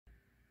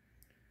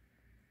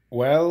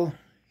Well,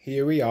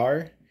 here we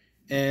are,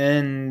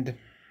 and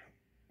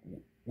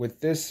with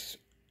this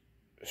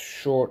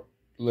short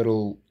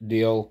little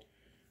deal,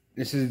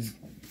 this is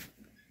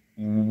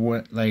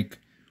what, like,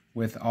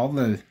 with all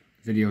the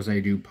videos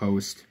I do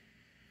post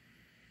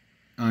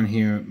on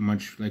here,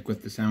 much like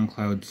with the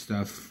SoundCloud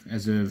stuff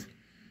as of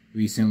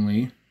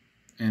recently,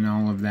 and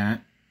all of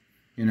that,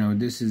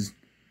 this is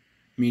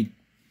me,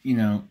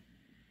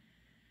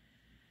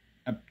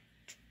 up,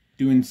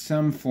 doing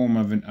some form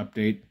of an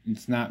update.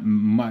 It's not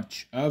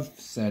much of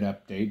said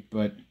update,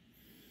 but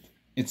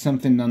it's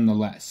something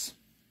nonetheless.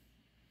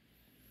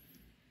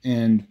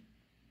 And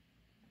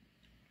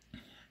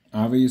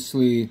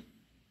obviously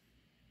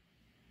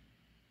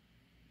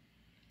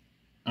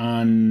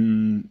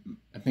on,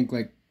 I think,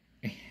 like,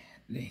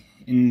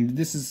 and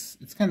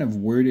it's kind of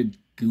worded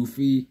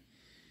goofy.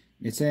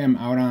 They say I'm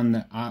out on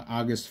the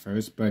August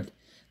 1st, but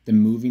the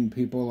moving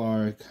people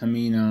are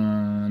coming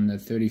on the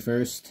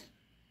 31st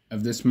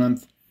of this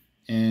month,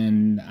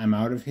 and I'm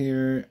out of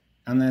here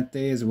on that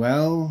day as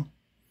well.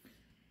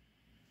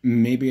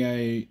 Maybe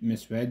I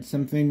misread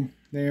something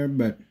there,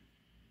 but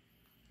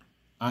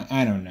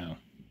I don't know,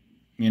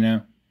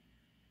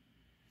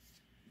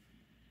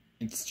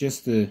 It's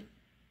just a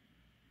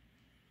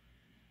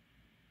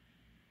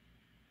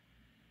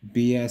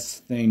BS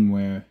thing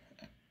where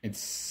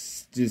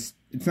it's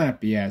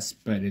not BS,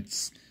 but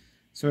it's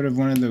sort of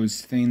one of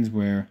those things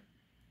where,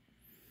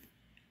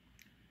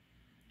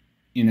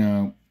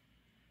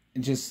 it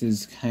just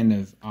is kind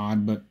of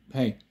odd, but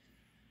hey,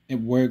 it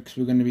works.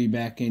 We're going to be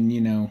back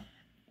in,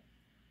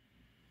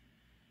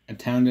 a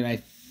town that I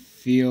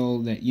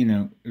feel that,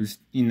 was,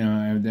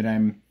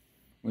 that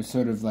was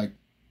sort of like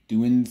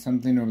doing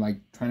something, or like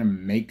trying to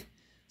make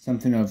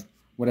something of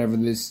whatever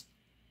this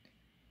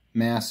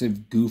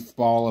massive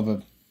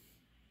goofball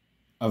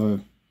of a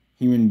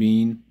human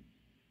being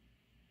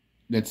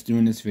that's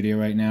doing this video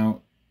right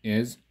now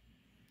is,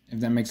 if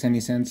that makes any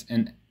sense.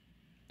 And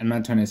I'm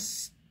not trying to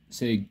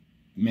say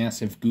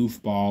massive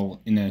goofball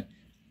in a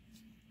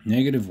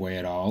negative way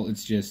at all.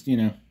 It's just,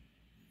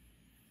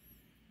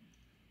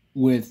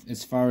 with,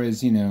 as far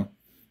as,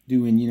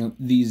 doing,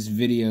 these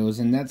videos,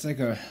 and that's like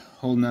a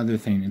whole nother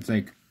thing. It's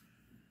like,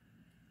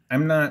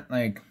 I'm not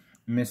like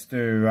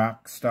Mr.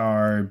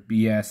 Rockstar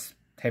BS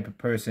type of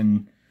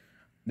person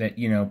that,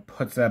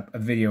 puts up a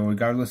video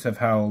regardless of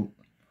how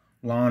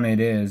long it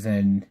is,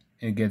 and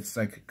it gets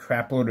like a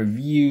crap load of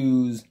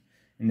views,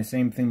 and the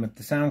same thing with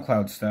the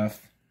SoundCloud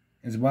stuff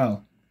as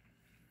well.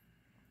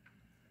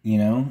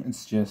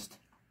 It's just,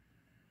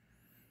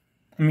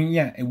 I mean,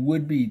 yeah, it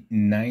would be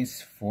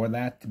nice for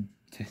that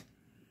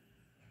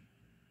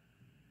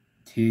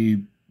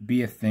to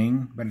be a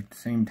thing, but at the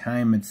same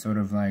time, it's sort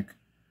of like,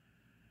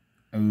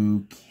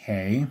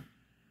 okay.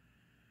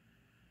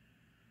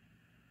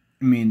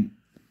 I'm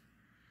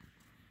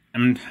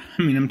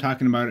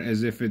talking about it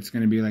as if it's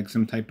going to be like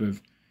some type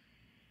of,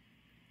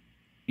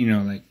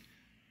 like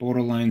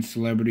borderline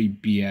celebrity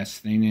BS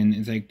thing. And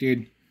it's like,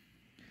 dude,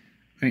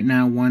 right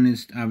now one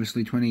is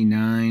obviously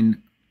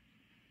 29,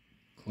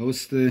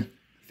 close to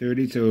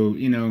 30. So,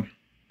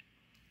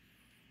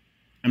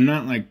 I'm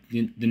not like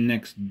the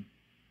next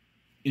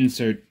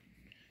insert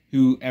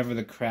whoever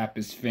the crap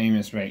is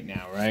famous right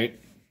now, right?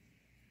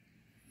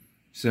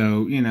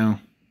 So,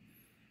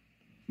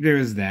 there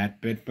is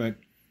that bit, but,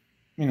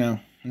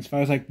 as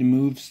far as like the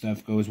move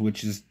stuff goes,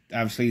 which is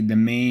obviously the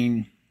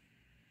main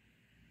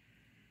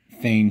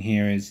thing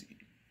here, is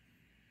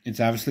it's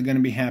obviously going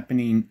to be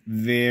happening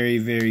very,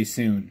 very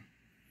soon,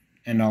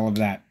 and all of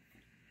that,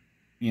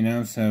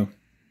 so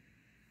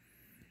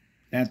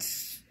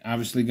that's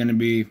obviously going to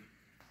be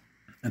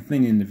a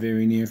thing in the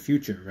very near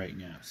future right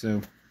now.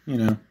 So,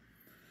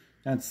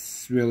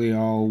 that's really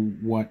all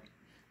what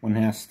one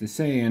has to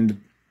say.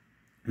 And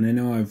I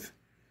know I've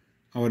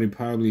already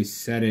probably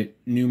said it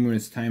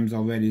numerous times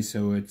already,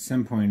 so at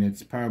some point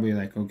it's probably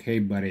like, okay,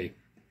 buddy,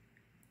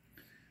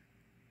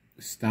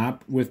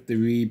 stop with the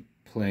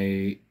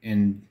replay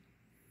and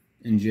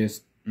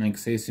just like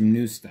say some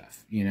new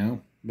stuff,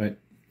 but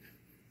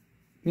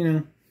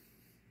yeah,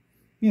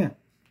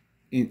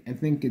 I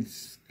think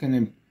it's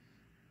gonna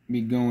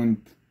be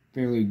going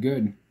fairly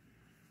good,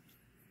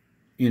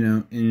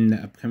 in the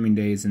upcoming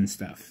days and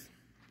stuff,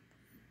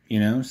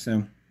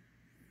 so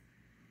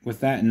with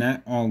that and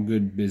that all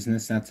good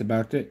business, that's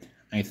about it,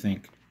 I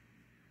think.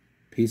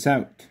 Peace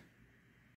out.